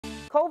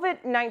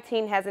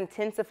COVID-19 has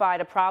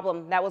intensified a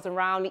problem that was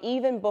around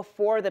even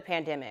before the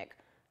pandemic: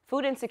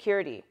 food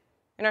insecurity.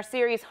 In our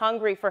series,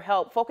 Hungry for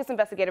Help, Focus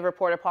investigative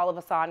reporter Paula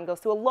Vassan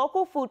goes to a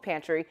local food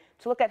pantry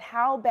to look at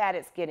how bad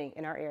it's getting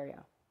in our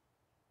area.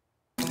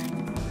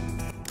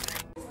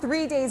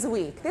 3 days a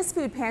week, this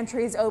food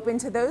pantry is open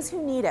to those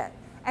who need it.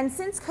 And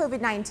since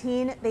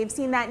COVID-19, they've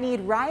seen that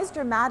need rise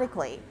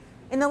dramatically.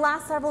 In the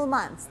last several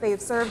months, they've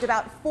served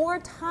about 4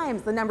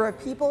 times the number of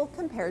people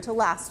compared to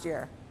last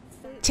year.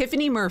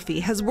 Tiffany Murphy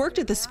has worked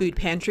at this food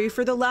pantry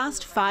for the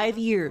last 5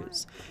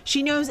 years.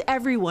 She knows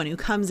everyone who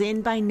comes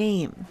in by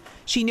name.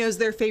 She knows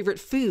their favorite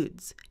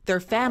foods, their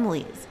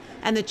families,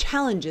 and the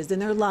challenges in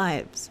their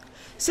lives.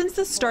 Since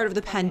the start of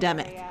the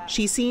pandemic,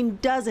 she's seen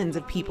dozens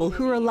of people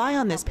who rely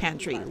on this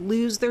pantry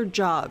lose their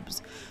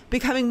jobs,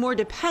 becoming more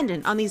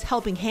dependent on these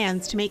helping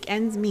hands to make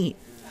ends meet.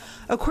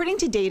 According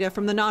to data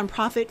from the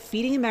nonprofit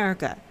Feeding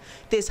America,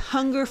 this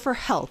hunger for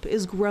help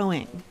is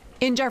growing.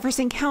 In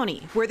Jefferson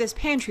County, where this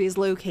pantry is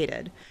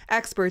located,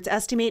 experts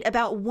estimate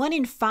about 1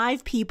 in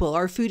 5 people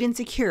are food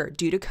insecure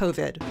due to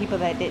COVID. People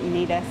that didn't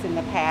need us in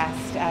the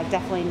past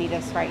definitely need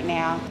us right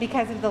now.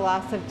 Because of the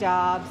loss of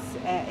jobs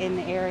in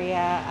the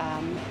area,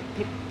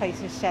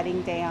 places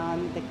shutting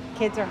down, the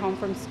kids are home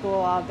from school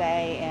all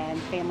day,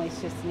 and families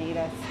just need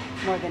us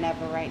more than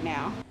ever right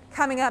now.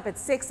 Coming up at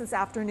 6 this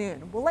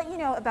afternoon, we'll let you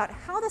know about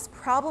how this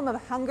problem of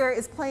hunger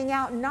is playing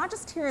out not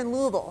just here in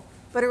Louisville,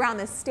 but around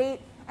the state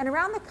and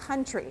around the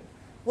country.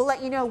 We'll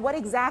let you know what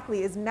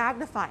exactly is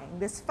magnifying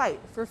this fight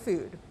for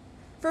food.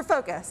 For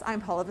Focus,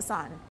 I'm Paula Vassan.